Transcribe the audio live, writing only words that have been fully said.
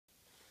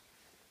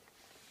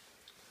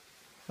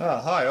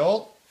Hi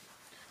all,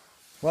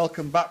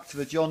 welcome back to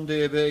the John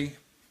Deere B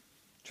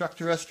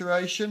tractor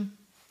restoration,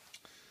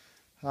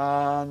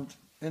 and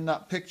in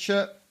that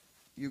picture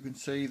you can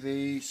see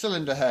the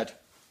cylinder head,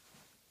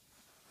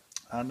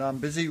 and I'm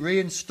busy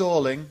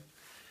reinstalling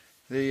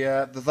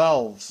the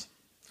valves,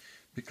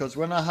 because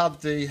when I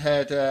had the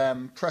head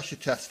pressure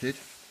tested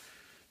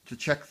to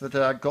check that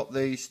I got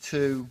these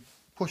two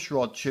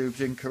pushrod tubes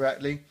in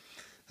correctly,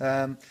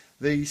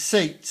 the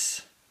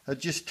seats had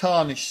just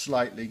tarnished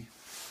slightly.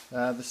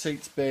 The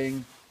seats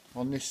being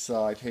on this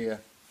side here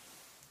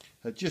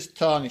had just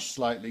tarnished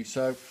slightly,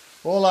 so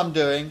all I'm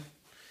doing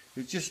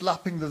is just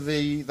lapping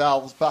the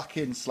valves back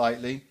in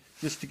slightly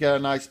just to get a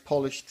nice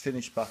polished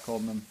finish back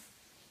on them.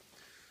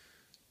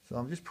 So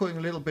I'm just putting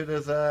a little bit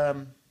of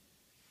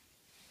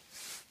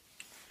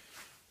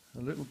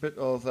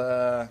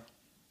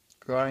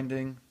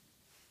grinding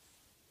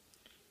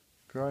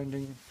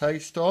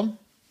paste on,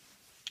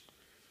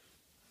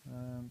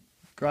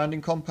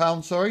 grinding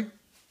compound, sorry.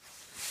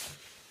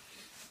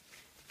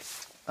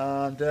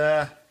 And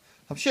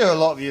I'm sure a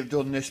lot of you have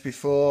done this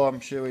before. I'm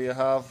sure you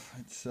have.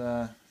 It's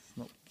not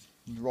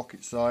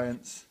rocket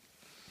science.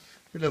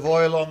 Bit of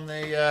oil on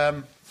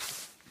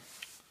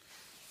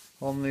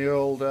the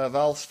old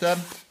valve stem.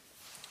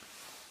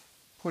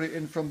 Put it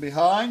in from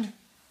behind.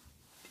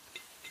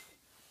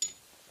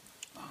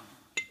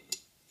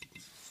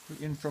 Put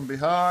it in from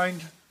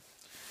behind.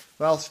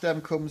 Valve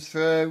stem comes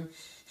through.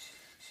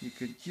 You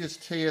can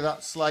just hear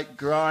that slight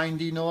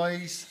grindy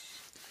noise.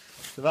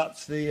 So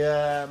that's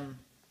the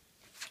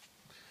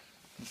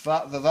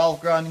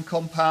valve grinding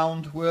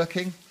compound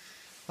working.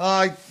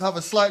 I have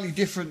a slightly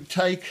different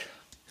take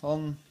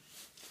on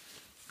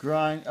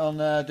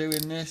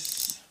doing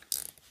this.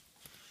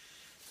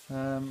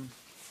 I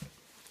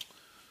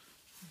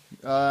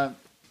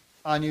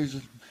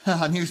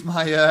use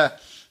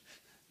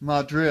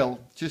my drill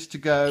just to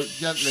go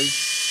gently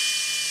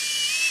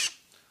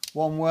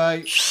one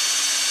way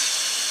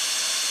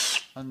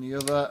and the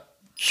other,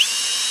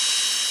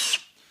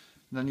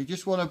 and then you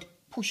just want to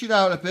push it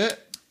out a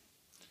bit.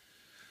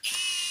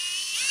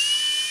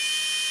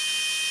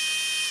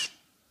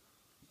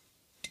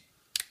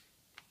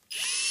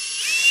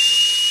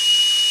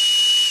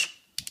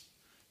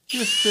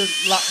 Just to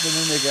lap them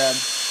in again.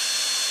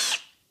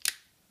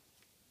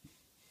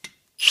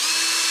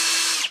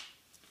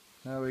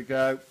 There we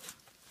go.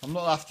 I'm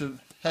not after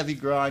heavy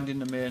grinding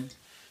them in.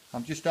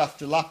 I'm just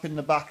after lapping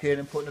the back in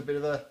and putting a bit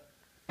of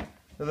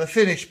a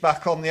finish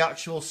back on the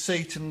actual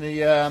seat and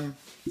the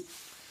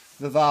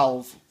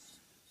valve.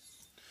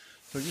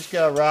 So just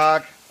get a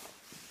rag,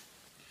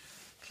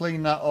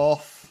 clean that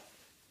off,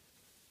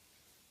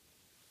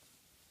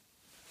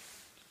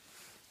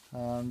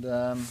 and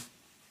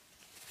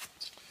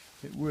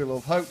it will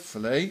have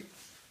hopefully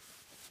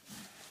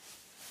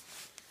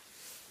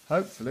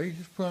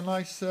just put a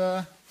nice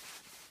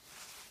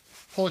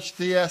polished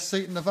the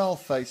seat and the valve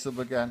face up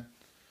again.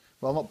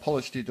 Well, not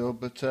polished it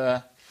up, but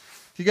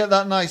if you get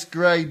that nice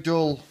grey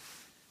dull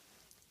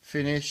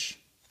finish,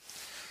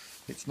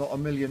 it's not a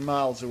million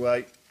miles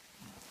away.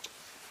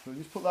 So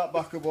just put that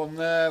back up on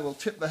there. We'll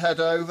tip the head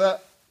over,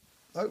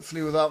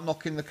 hopefully without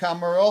knocking the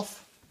camera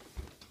off.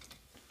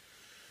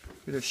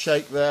 Bit of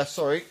shake there,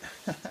 sorry.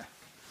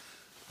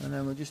 And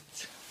then we'll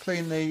just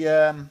clean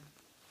the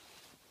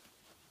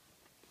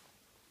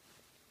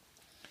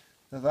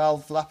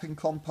valve lapping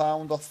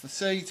compound off the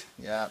seat.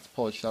 Yeah, it's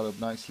polished that up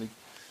nicely.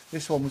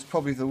 This one was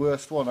probably the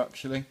worst one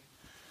actually.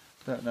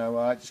 Don't know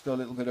why, just got a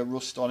little bit of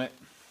rust on it.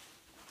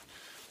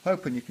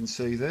 Hoping you can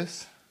see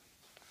this.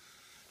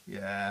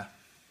 Yeah.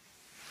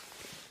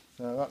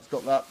 So that's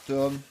got that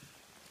done.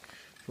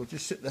 We'll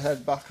just sit the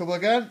head back up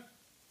again,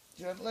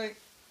 gently.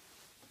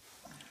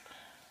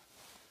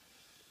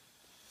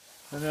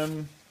 And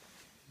then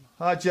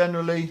I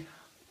generally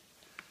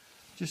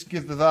just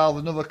give the valve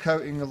another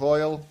coating of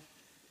oil.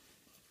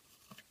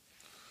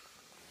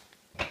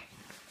 It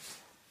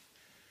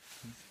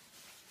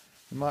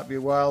might be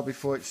a while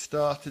before it's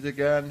started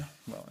again.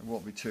 Well, it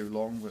won't be too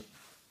long, but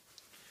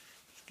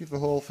just give the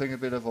whole thing a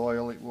bit of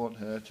oil, it won't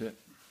hurt it.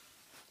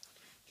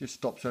 Just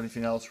stops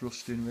anything else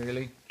rusting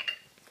really.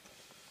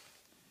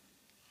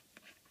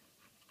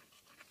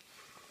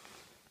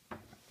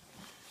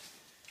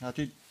 I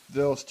did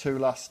those two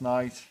last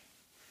night,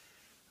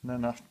 and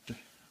then I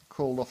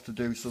called off to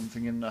do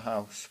something in the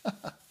house.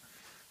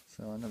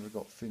 So I never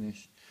got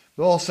finished.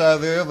 But also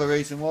the other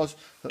reason was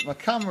that my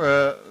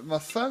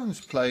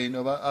phone's playing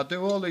up. I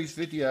do all these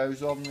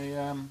videos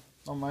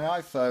on my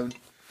iPhone,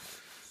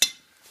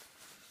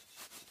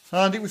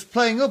 and it was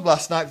playing up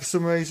last night for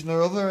some reason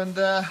or other, and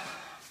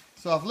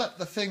so I've let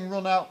the thing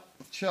run out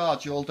of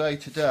charge all day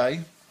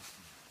today,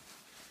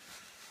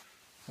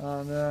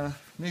 and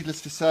needless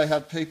to say, I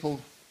had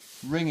people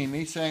ringing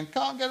me saying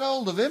can't get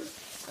hold of him.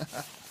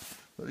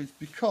 But it's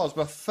because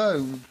my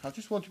phone, I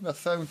just wanted my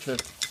phone to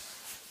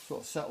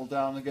sort of settle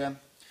down again.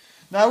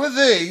 Now with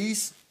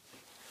these,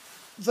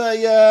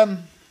 they are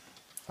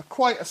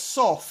quite a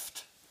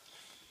soft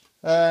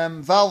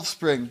valve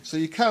spring, so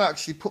you can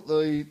actually put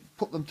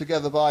them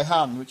together by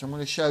hand, which I'm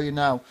going to show you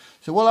now.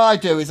 So what I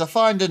do is I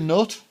find a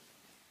nut,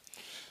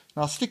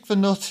 and I'll stick the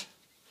nut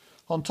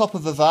on top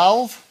of the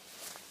valve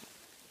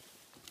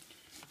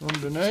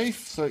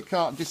underneath so it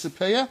can't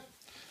disappear.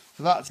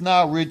 So that's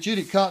now rigid,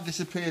 it can't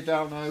disappear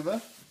down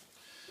over.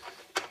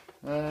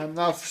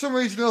 Now for some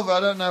reason or other, I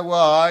don't know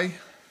why,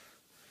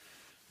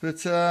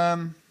 but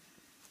on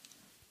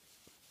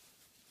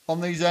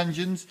these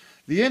engines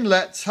the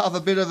inlets have a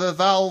bit of a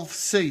valve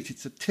seat.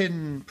 It's a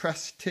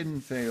pressed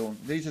tin feel.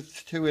 These are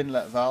 2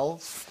 inlet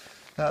valves.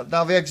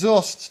 Now the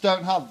exhausts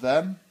don't have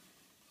them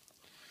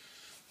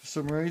for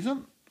some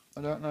reason.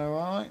 I don't know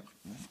why.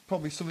 It's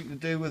probably something to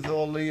do with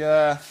all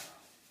the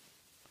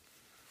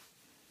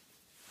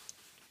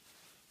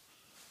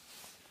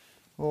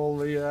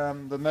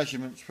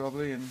measurements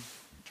probably and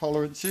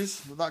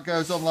tolerances. But that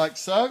goes on like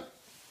so.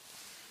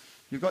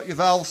 You've got your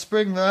valve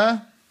spring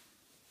there.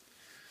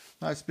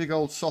 Nice big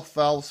old soft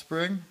valve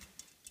spring.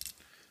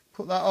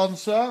 Put that on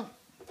so.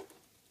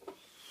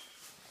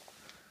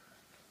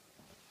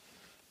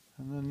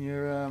 And then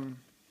you're, I don't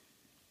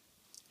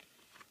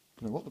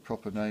know what the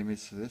proper name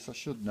is for this, I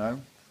should know.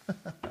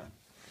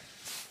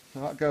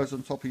 So that goes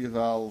on top of your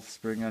valve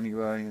spring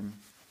anyway, and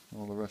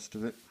all the rest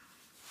of it.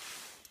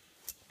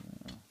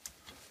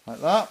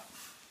 Like that.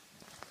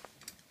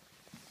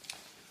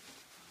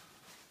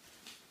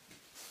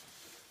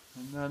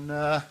 And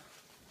then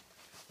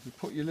you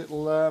put your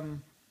little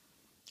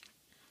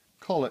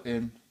collet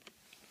in.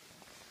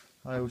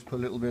 I always put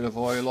a little bit of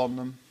oil on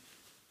them,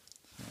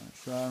 like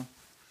so.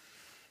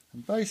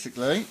 And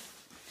basically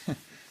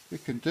we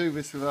can do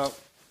this without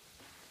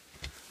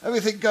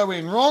everything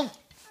going wrong.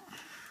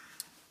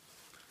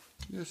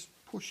 Just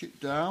push it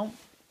down.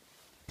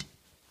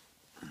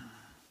 There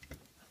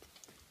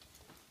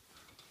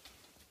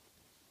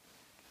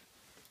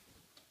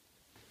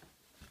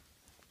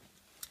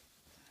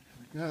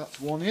we go, that's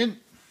one in.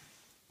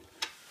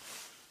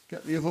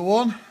 Get the other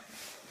one.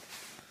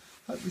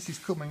 Hope this is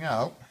coming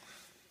out.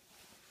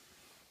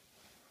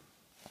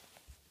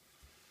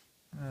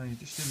 You're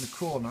just in the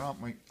corner,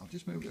 aren't we? I'll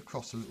just move it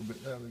across a little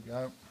bit. There we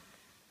go.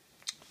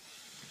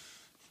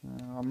 So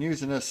I'm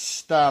using a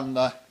stand.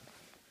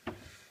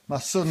 My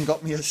son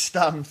got me a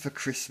stand for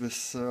Christmas,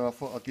 so I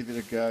thought I'd give it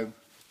a go.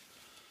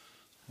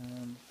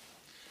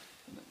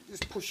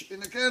 Just push it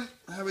in again.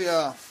 There we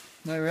are.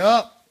 There we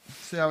are.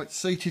 See how it's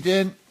seated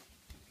in.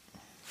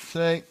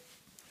 See?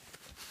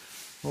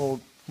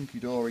 All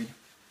hunky-dory.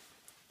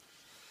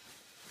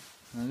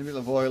 And a bit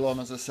of oil on,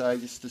 as I say,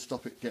 just to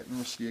stop it getting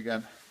rusty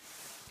again.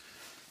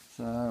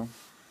 So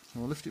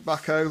we'll lift it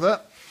back over.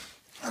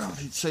 I don't know if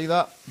you can see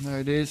that. There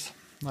it is,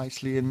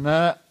 nicely in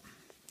there.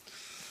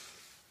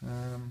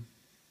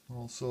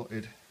 All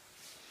sorted.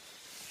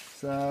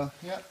 So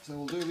yeah, so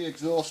we'll do the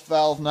exhaust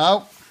valve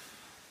now.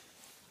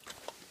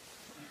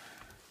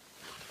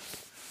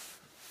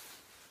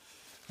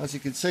 As you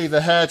can see,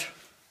 the head,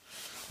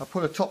 I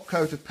put a top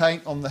coat of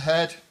paint on the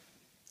head.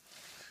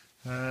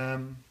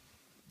 I'll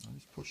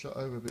just push that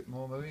over a bit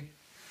more maybe.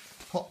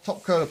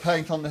 Top coat of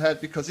paint on the head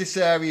because this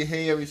area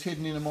here is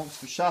hidden in amongst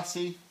the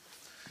chassis,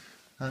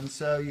 and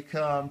so you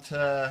can't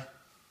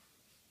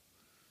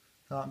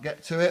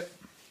get to it.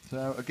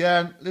 So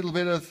again, a little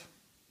bit of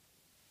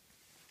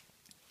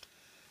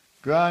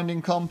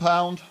grinding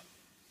compound.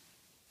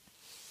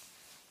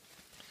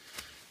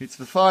 It's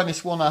the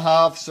finest one I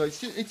have, so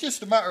it's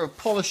just a matter of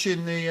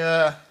polishing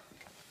the,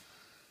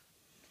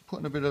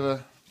 putting a bit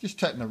of just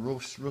taking the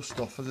rust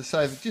off. As I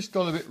say, they've just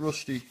got a bit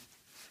rusty.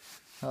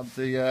 Have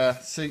the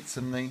seats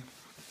and the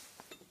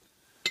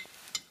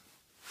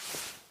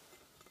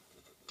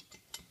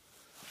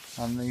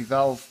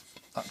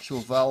actual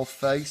valve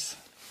face.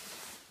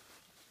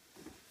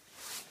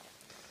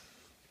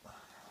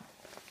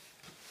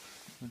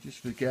 So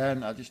just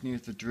again, I just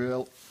use the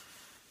drill.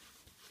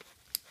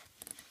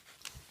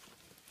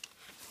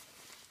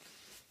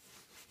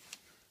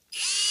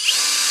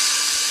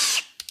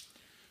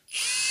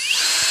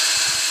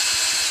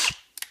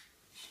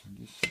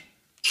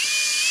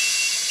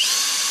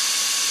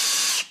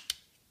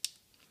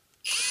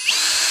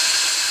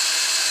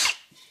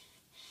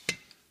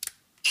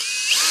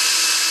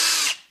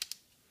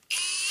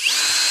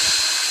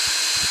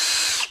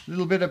 A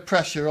little bit of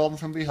pressure on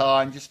from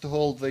behind just to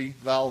hold the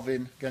valve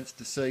in against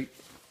the seat.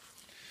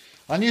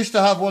 I used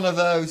to have one of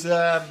those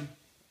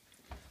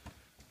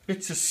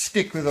bits of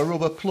stick with a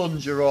rubber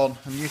plunger on,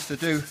 and used to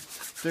do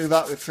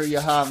that through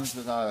your hands,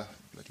 but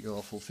bloody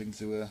awful things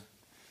they were.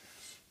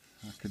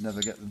 I could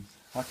never get them.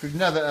 I could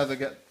never ever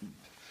get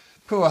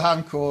poor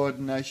hand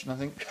coordination, I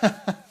think.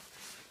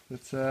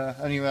 But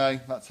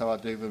anyway, that's how I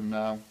do them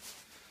now.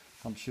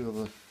 I'm sure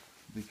there'll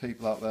be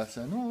people out there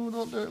saying, "Oh,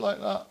 don't do it like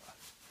that."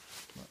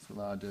 That's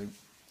what I do.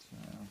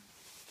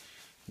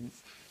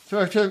 So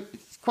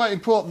it's quite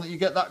important that you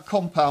get that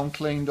compound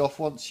cleaned off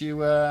once you've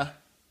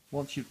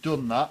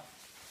done that.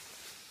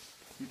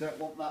 You don't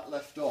want that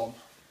left on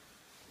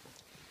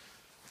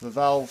the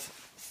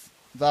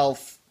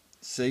valve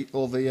seat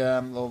or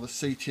the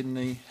seat in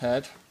the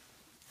head.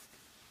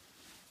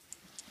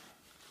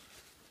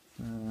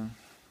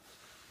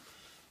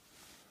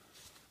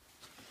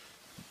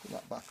 Put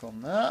that back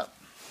on there.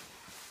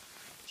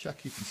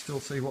 Check you can still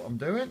see what I'm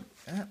doing.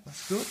 Yeah,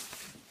 that's good.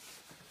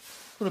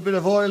 Put a bit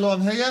of oil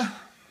on here.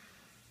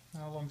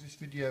 How long's this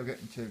video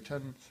getting to?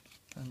 10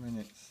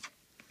 minutes.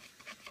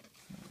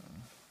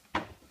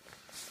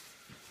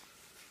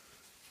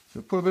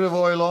 So put a bit of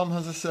oil on,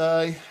 as I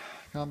say.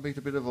 Can't beat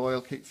a bit of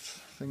oil, keeps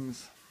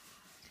things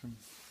from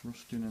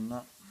rusting and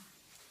that.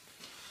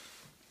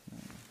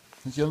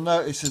 As you'll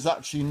notice, there's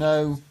actually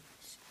no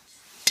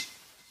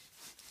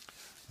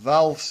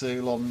valve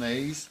seal on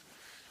these.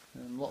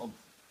 And a lot of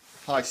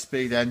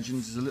high-speed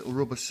engines, there's a little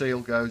rubber seal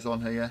goes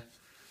on here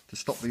to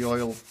stop the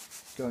oil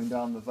going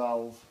down the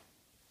valve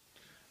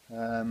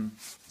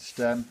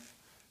stem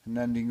and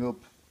ending up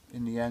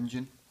in the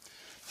engine.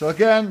 So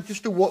again,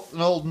 just an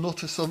old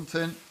nut or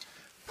something,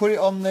 put it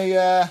on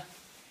the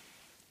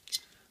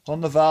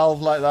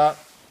valve like that,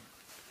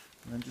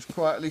 and then just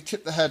quietly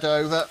tip the head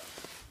over.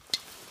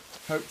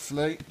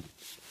 Hopefully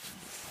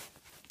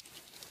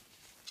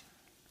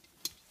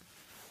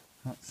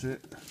that's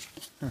it.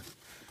 If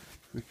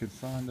we can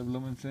find the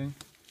blooming thing.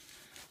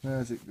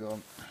 Where's it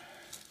gone?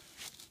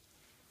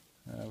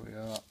 There we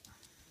are.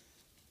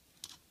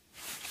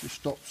 Just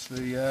stops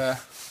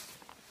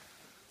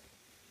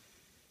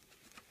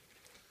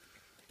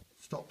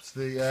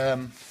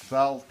the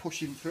valve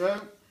pushing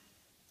through.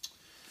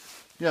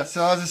 Yeah,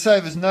 so as I say,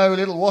 there's no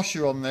little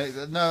washer on there.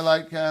 There's no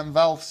like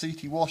valve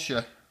seaty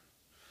washer.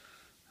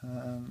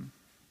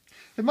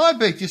 It might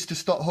be just to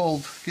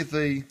give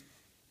the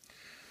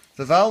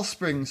valve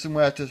spring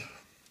somewhere to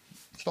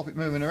stop it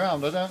moving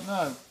around. I don't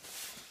know.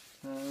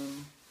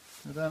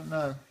 I don't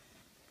know.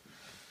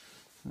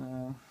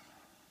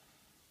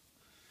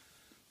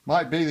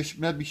 Might be. There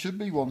maybe should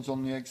be ones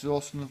on the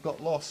exhaust and they've got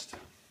lost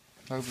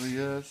over the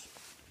years.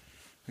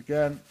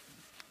 Again,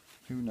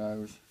 who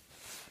knows?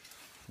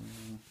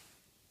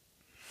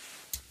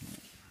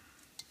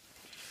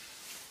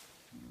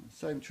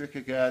 Same trick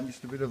again,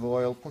 just a bit of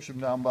oil, push them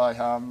down by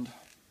hand.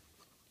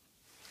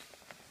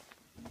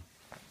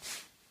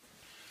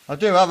 I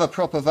do have a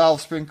proper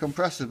valve spring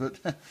compressor, but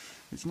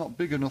it's not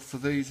big enough for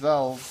these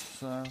valves,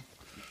 so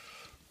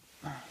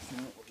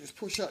just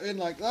push that in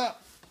like that.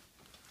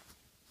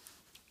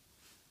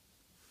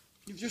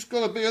 You've just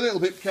got to be a little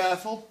bit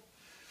careful.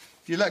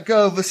 If you let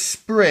go of the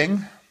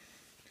spring,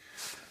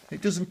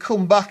 it doesn't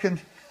come back and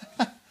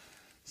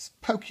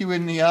poke you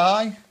in the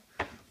eye,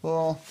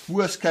 or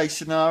worst case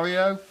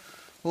scenario,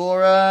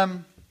 or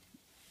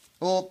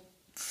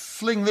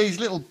fling these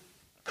little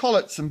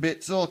collets and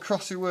bits all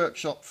across your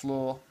workshop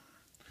floor.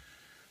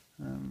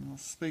 I'll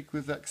speak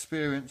with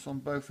experience on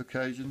both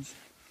occasions.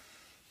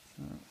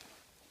 So,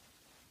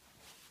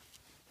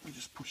 let me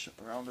just push it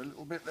around a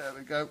little bit. There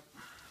we go.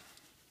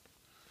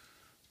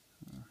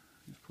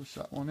 Just push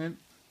that one in.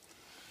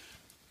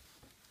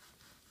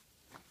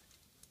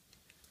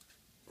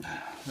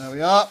 There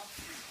we are.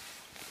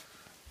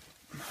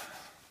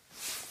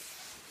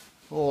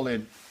 All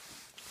in.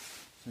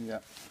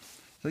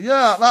 So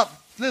yeah, that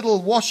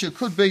little washer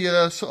could be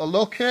a sort of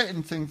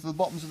locating thing for the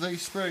bottoms of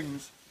these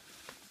springs.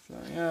 So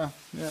yeah.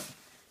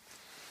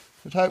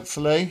 But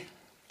hopefully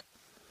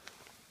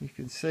you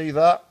can see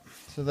that.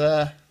 So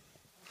they're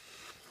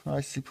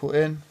nicely put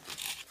in.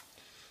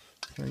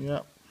 So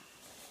yeah.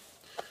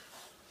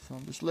 So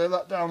I'll just lay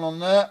that down on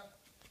there.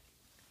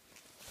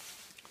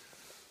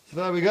 So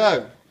there we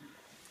go.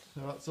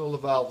 So that's all the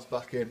valves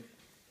back in.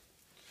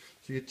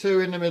 So your two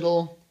in the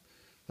middle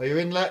are your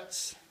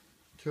inlets,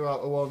 2 out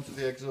of 1 to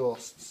the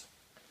exhausts.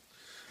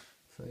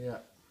 So yeah.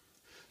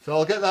 So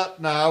I'll get that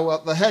now.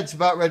 The head's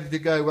about ready to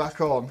go back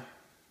on.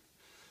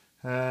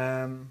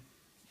 So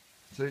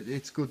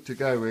it's good to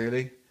go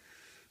really.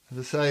 As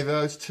I say,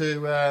 those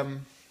two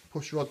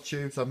push rod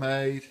tubes I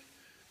made,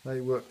 they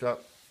worked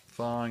out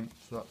fine.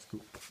 So that's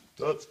good.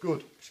 That's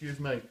good, excuse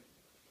me.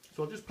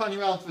 So I'll just pan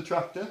you around to the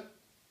tractor.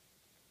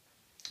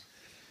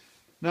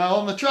 Now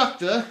on the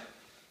tractor,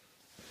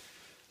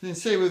 you can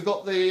see we've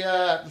got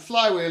the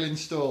flywheel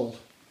installed.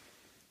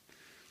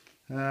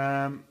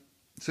 So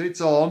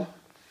it's on.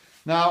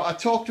 Now I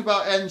talked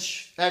about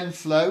end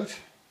float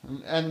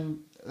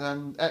and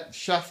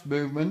shaft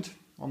movement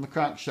on the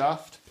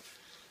crankshaft,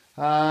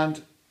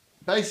 and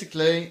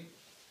basically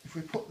if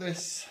we put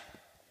this,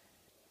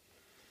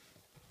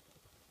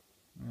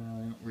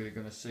 you're not really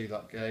going to see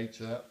that gauge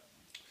there.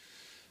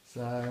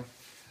 So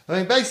I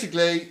mean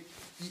basically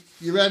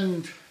your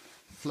end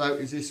float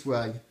is this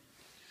way.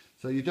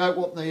 So you don't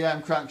want the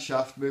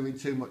crankshaft moving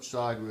too much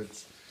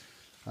sideways.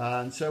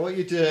 And so what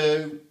you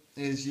do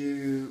is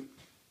you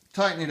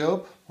tighten it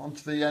up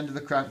onto the end of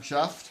the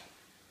crankshaft.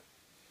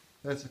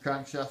 There's the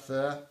crankshaft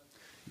there.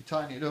 You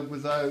tighten it up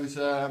with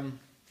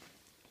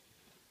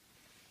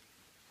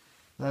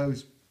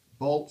those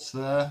bolts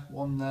there,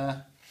 one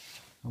there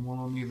and one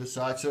on the other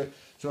side. So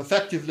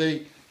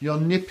effectively you're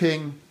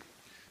nipping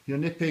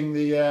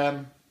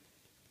the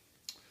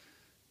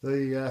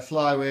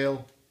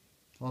flywheel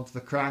onto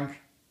the crank,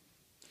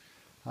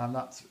 and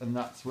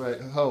that's where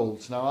it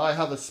holds. Now I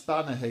have a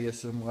spanner here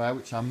somewhere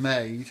which I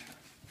made,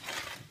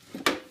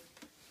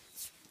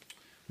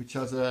 which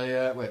has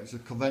a, well, it was a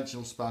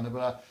conventional spanner,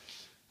 but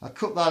I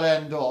cut that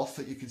end off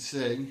that you can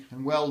see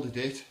and welded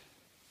it,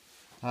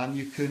 and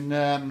you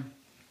can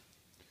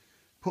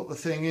put the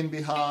thing in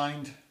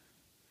behind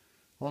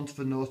onto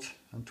the nut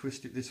and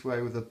twist it this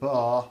way with a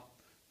bar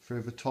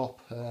through the top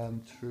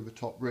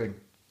ring.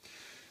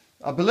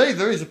 I believe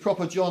there is a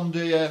proper John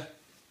Deere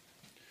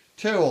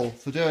tool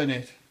for doing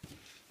it,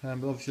 but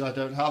obviously I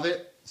don't have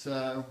it,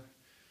 so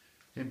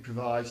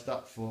improvised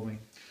that for me.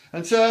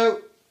 And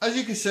so, as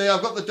you can see,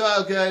 I've got the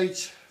dial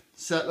gauge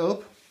set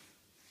up,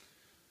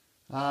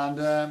 and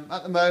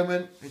at the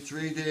moment it's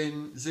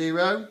reading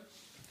 0,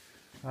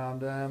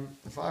 and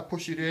if I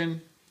push it in,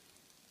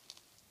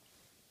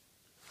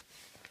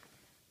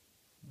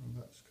 and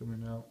that's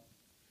coming out,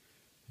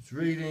 it's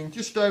reading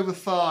just over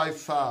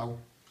 5 thou.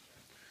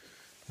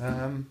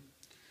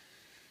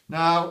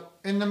 Now,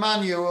 in the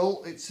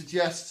manual, it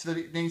suggests that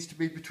it needs to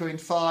be between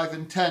 5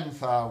 and 10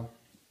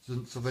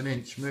 thousandths of an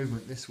inch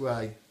movement this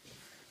way.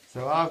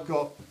 So I've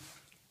got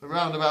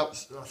around about,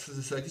 as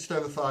I say, just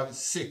over 5, it's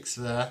 6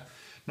 there.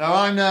 Now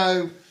I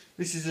know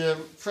this is a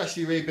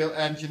freshly rebuilt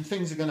engine,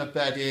 things are going to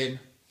bed in,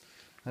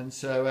 and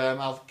so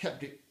I've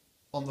kept it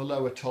on the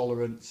lower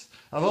tolerance.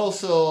 I'm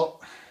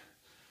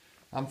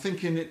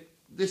thinking that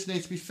this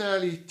needs to be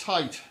fairly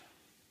tight,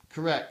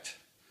 correct,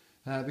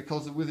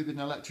 because with it being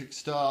an electric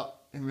start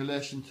in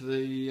relation to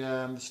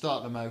the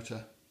starter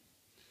motor.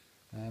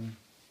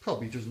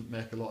 Probably doesn't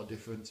make a lot of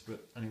difference,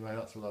 but anyway,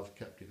 that's what I've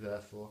kept it there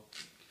for.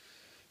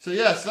 So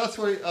yes, that's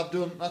what I've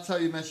done. That's how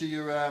you measure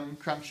your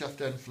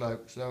crankshaft end flow.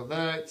 So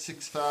there, it's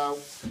 6 thou,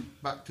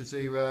 back to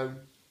 0.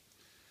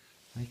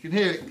 And you can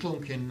hear it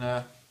clunking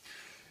there.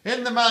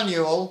 In the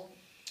manual,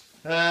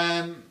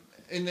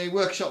 in the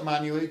workshop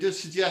manual, it does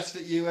suggest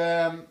that you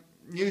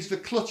use the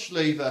clutch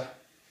lever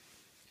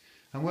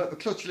and work the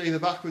clutch lever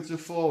backwards and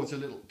forwards a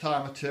little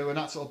time or two, and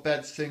that sort of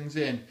beds things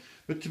in.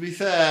 But to be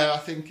fair, I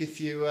think if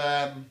you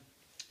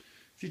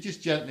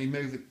just gently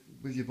move it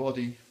with your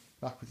body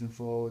backwards and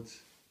forwards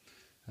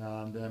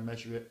and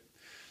measure it.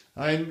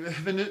 I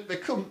mean, they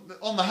come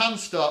on the hand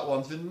start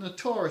ones. They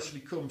notoriously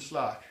come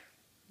slack,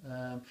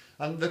 and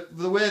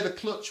the way the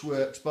clutch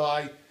works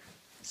by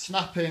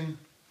snapping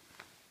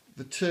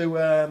the two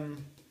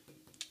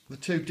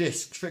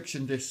discs,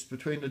 friction discs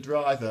between the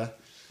driver.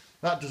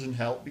 That doesn't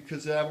help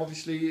because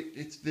obviously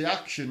it's the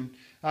action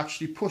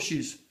actually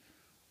pushes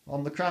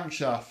on the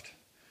crankshaft,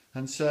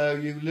 and so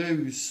you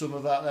lose some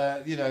of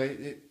that. You know,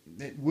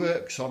 it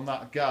works on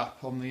that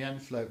gap, on the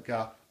end float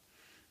gap.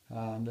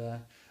 And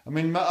I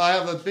mean, I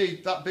have that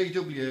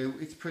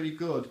BW. It's pretty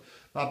good.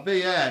 My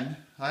BN,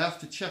 I have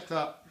to check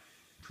that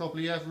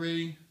probably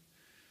every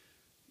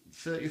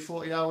 30 or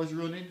 40 hours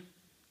running.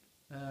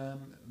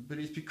 But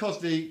it's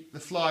because the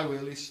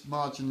flywheel is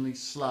marginally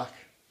slack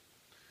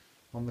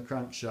on the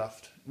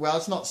crankshaft. Well,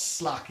 it's not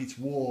slack, it's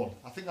worn.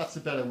 I think that's a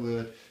better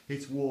word.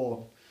 It's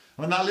worn.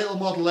 I mean, that little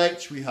Model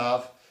H we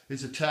have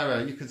is a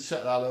terror. You can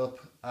set that up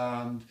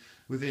and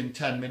within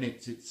 10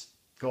 minutes it's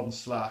gone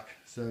slack.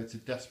 So it's a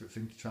desperate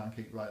thing to try and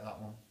keep right,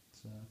 that one.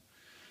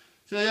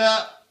 So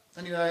yeah,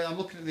 anyway, I'm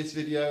looking at this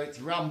video.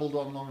 It's rambled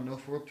on long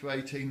enough. We're up to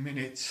 18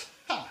 minutes.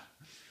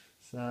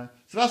 So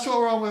that's what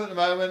we're on with at the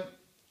moment.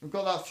 We've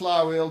got that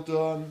flywheel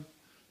done.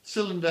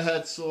 Cylinder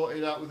head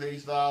sorted out with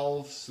these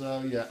valves.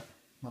 So yeah.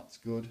 That's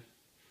good.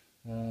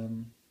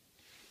 Okay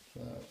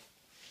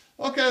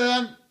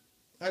then,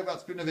 I hope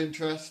that's been of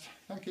interest.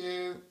 Thank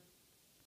you.